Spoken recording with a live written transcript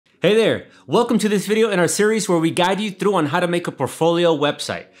Hey there, welcome to this video in our series where we guide you through on how to make a portfolio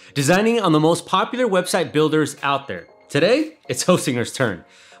website, designing on the most popular website builders out there. Today, it's Hostinger's turn.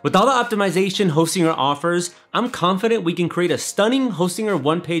 With all the optimization Hostinger offers, I'm confident we can create a stunning Hostinger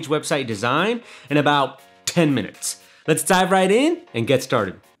one-page website design in about 10 minutes. Let's dive right in and get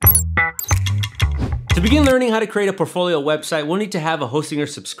started. To begin learning how to create a portfolio website, we'll need to have a Hostinger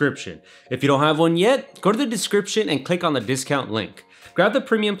subscription. If you don't have one yet, go to the description and click on the discount link. Grab the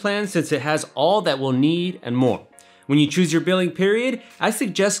premium plan since it has all that we'll need and more. When you choose your billing period, I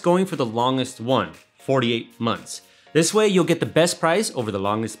suggest going for the longest one, 48 months. This way you'll get the best price over the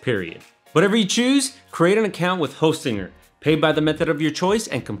longest period. Whatever you choose, create an account with Hostinger, pay by the method of your choice,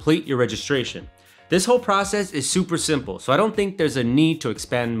 and complete your registration. This whole process is super simple, so I don't think there's a need to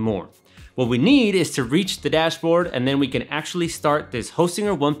expand more. What we need is to reach the dashboard, and then we can actually start this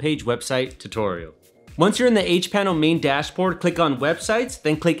Hostinger one-page website tutorial. Once you're in the H-Panel main dashboard, click on Websites,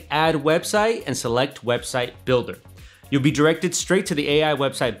 then click Add Website and select Website Builder. You'll be directed straight to the AI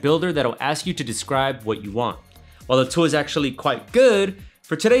website builder that'll ask you to describe what you want. While the tool is actually quite good,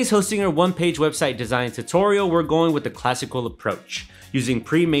 for today's Hostinger one-page website design tutorial, we're going with the classical approach, using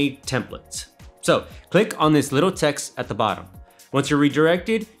pre-made templates. So, click on this little text at the bottom. Once you're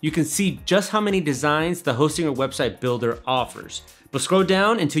redirected, you can see just how many designs the Hostinger website builder offers. But scroll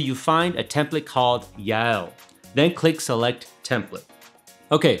down until you find a template called Yael. Then click Select Template.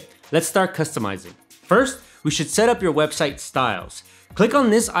 Okay, let's start customizing. First, we should set up your website styles. Click on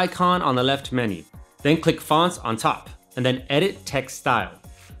this icon on the left menu. Then click Fonts on top, and then Edit Text Style.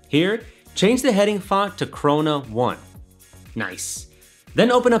 Here, change the heading font to Corona 1. Nice.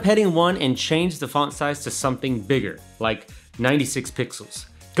 Then open up heading 1 and change the font size to something bigger, like 96 pixels.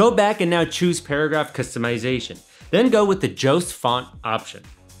 Go back and now choose paragraph customization. Then go with the Jost font option.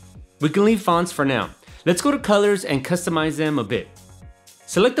 We can leave fonts for now. Let's go to colors and customize them a bit.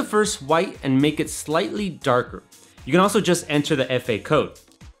 Select the first white and make it slightly darker. You can also just enter the FA code.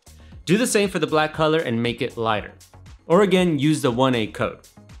 Do the same for the black color and make it lighter. Or again, use the 1A code.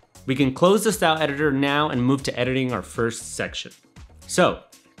 We can close the style editor now and move to editing our first section. So,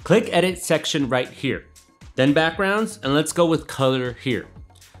 click Edit Section right here. Then backgrounds, and let's go with color here,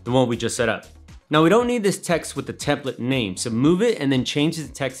 the one we just set up. Now we don't need this text with the template name, so move it and then change the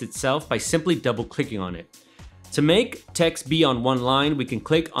text itself by simply double clicking on it. To make text be on one line, we can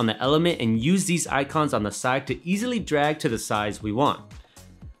click on the element and use these icons on the side to easily drag to the size we want.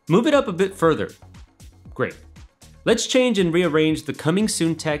 Move it up a bit further. Great. Let's change and rearrange the coming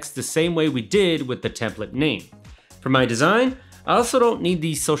soon text the same way we did with the template name. For my design, I also don't need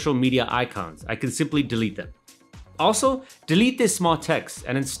these social media icons. I can simply delete them. Also, delete this small text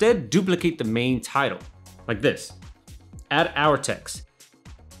and instead duplicate the main title, like this. Add our text.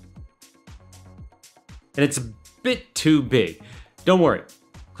 And it's a bit too big. Don't worry.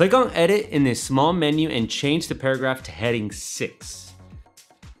 Click on Edit in this small menu and change the paragraph to heading 6.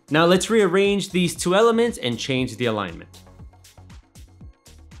 Now let's rearrange these two elements and change the alignment.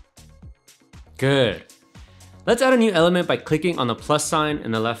 Good. Let's add a new element by clicking on the plus sign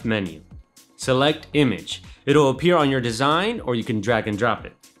in the left menu. Select Image. It'll appear on your design or you can drag and drop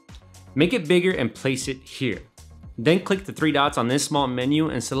it. Make it bigger and place it here. Then click the three dots on this small menu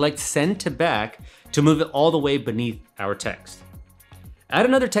and select Send to Back to move it all the way beneath our text. Add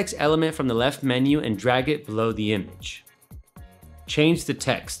another text element from the left menu and drag it below the image. Change the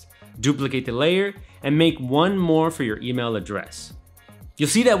text, duplicate the layer, and make one more for your email address. You'll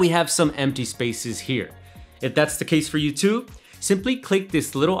see that we have some empty spaces here. If that's the case for you too, simply click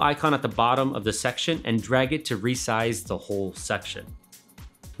this little icon at the bottom of the section and drag it to resize the whole section.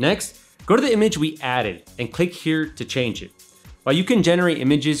 Next, go to the image we added and click here to change it. While you can generate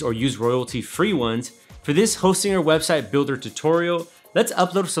images or use royalty-free ones, for this Hostinger website builder tutorial, let's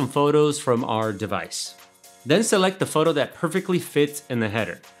upload some photos from our device. Then select the photo that perfectly fits in the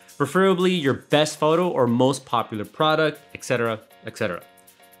header, preferably your best photo or most popular product, etc., etc.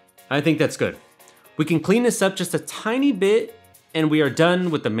 I think that's good. We can clean this up just a tiny bit and we are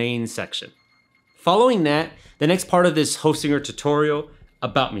done with the main section. Following that, the next part of this Hostinger tutorial,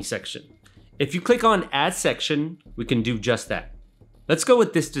 About Me section. If you click on Add Section, we can do just that. Let's go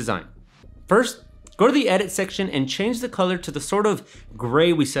with this design. First, go to the Edit section and change the color to the sort of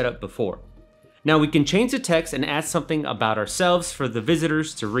gray we set up before. Now we can change the text and add something about ourselves for the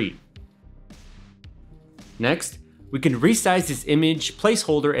visitors to read. Next, we can resize this image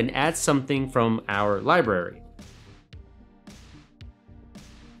placeholder and add something from our library.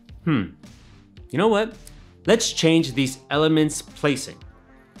 You know what? Let's change these elements' placing.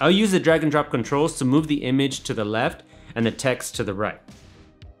 I'll use the drag and drop controls to move the image to the left and the text to the right.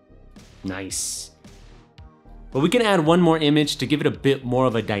 Nice. But we can add one more image to give it a bit more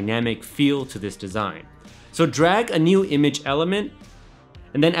of a dynamic feel to this design. So drag a new image element,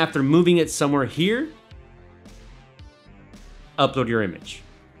 and then after moving it somewhere here, upload your image.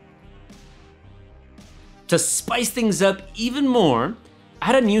 To spice things up even more,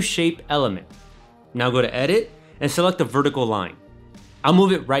 add a new shape element. Now go to edit and select the vertical line. I'll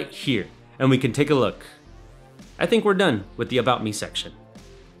move it right here and we can take a look. I think we're done with the About Me section.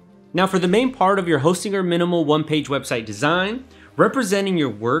 Now for the main part of your Hostinger minimal one-page website design, representing your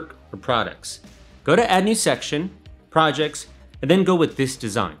work or products, go to Add New Section, Projects, and then go with this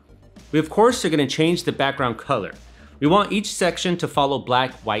design. We of course are going to change the background color. We want each section to follow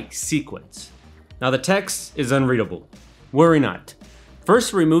black-white sequence. Now the text is unreadable. Worry not.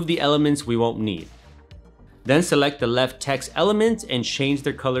 First remove the elements we won't need. Then select the left text elements and change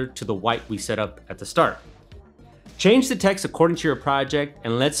their color to the white we set up at the start. Change the text according to your project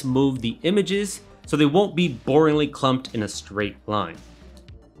and let's move the images so they won't be boringly clumped in a straight line.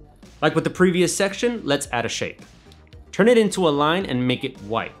 Like with the previous section, let's add a shape. Turn it into a line and make it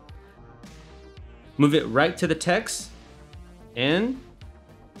white. Move it right to the text and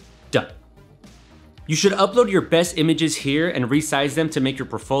done. You should upload your best images here and resize them to make your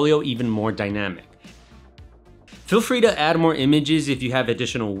portfolio even more dynamic. Feel free to add more images if you have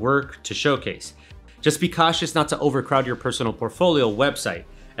additional work to showcase. Just be cautious not to overcrowd your personal portfolio website,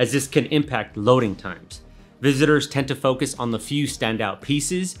 as this can impact loading times. Visitors tend to focus on the few standout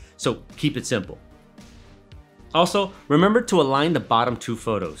pieces, so keep it simple. Also, remember to align the bottom two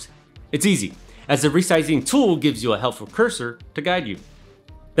photos. It's easy, as the resizing tool gives you a helpful cursor to guide you.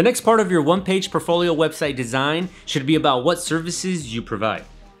 The next part of your one-page portfolio website design should be about what services you provide.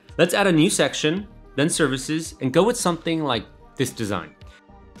 Let's add a new section, then services, and go with something like this design.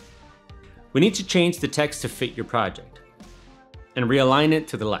 We need to change the text to fit your project and realign it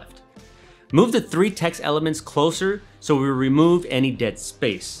to the left. Move the three text elements closer so we remove any dead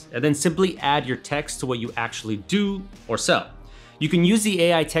space, and then simply add your text to what you actually do or sell. You can use the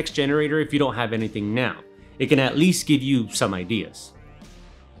AI text generator if you don't have anything now. It can at least give you some ideas.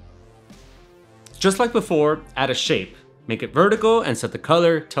 Just like before, add a shape, make it vertical and set the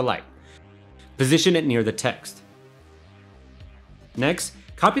color to light. Position it near the text. Next,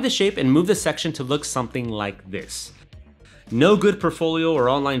 copy the shape and move the section to look something like this. No good portfolio or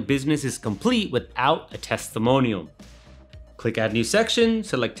online business is complete without a testimonial. Click Add New Section,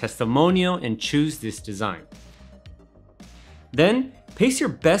 select Testimonial, and choose this design. Then, paste your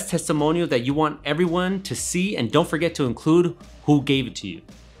best testimonial that you want everyone to see, and don't forget to include who gave it to you.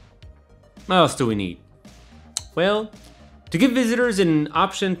 What else do we need? Well, to give visitors an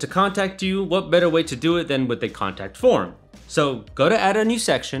option to contact you, what better way to do it than with a contact form? So go to Add a New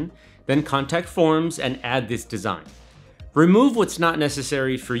Section, then Contact Forms, and add this design. Remove what's not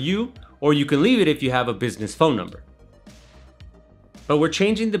necessary for you, or you can leave it if you have a business phone number. But we're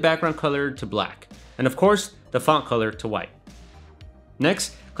changing the background color to black, and of course, the font color to white.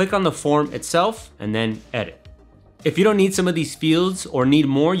 Next, click on the form itself, and then edit. If you don't need some of these fields or need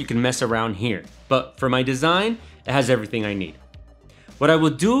more, you can mess around here. But for my design, it has everything I need. What I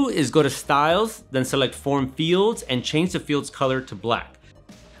will do is go to Styles, then select Form Fields and change the field's color to black,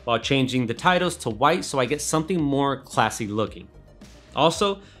 while changing the titles to white so I get something more classy looking.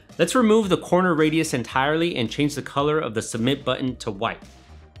 Also, let's remove the corner radius entirely and change the color of the Submit button to white.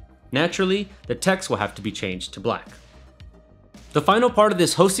 Naturally, the text will have to be changed to black. The final part of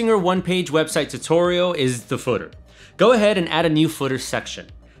this Hostinger one-page website tutorial is the footer. Go ahead and add a new footer section,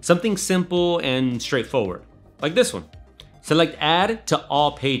 something simple and straightforward, like this one. Select Add to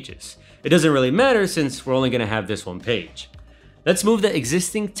All Pages. It doesn't really matter since we're only going to have this one page. Let's move the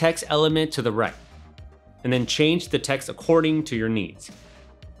existing text element to the right, and then change the text according to your needs.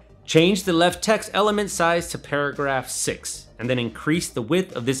 Change the left text element size to paragraph 6, and then increase the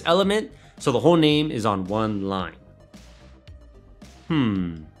width of this element so the whole name is on one line.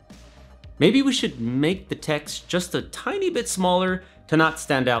 Maybe we should make the text just a tiny bit smaller to not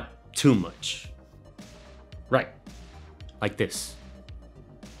stand out too much. Right. Like this.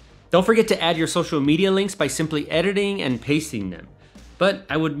 Don't forget to add your social media links by simply editing and pasting them, but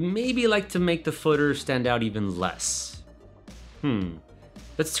I would maybe like to make the footer stand out even less.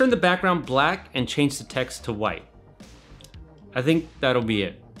 Let's turn the background black and change the text to white. I think that'll be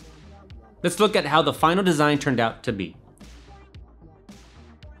it. Let's look at how the final design turned out to be.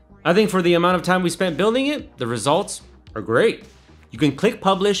 I think for the amount of time we spent building it, the results are great. You can click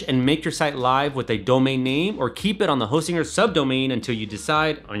publish and make your site live with a domain name or keep it on the Hostinger subdomain until you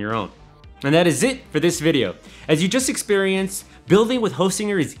decide on your own. And that is it for this video. As you just experienced, building with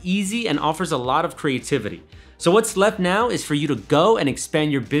Hostinger is easy and offers a lot of creativity. So what's left now is for you to go and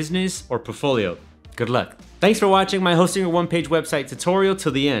expand your business or portfolio. Good luck. Thanks for watching my Hosting Your One-Page Website tutorial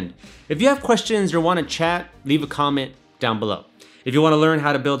till the end. If you have questions or want to chat, leave a comment down below. If you want to learn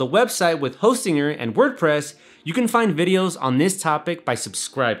how to build a website with Hostinger and WordPress, you can find videos on this topic by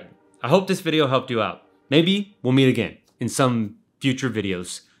subscribing. I hope this video helped you out. Maybe we'll meet again in some future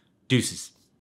videos. Deuces.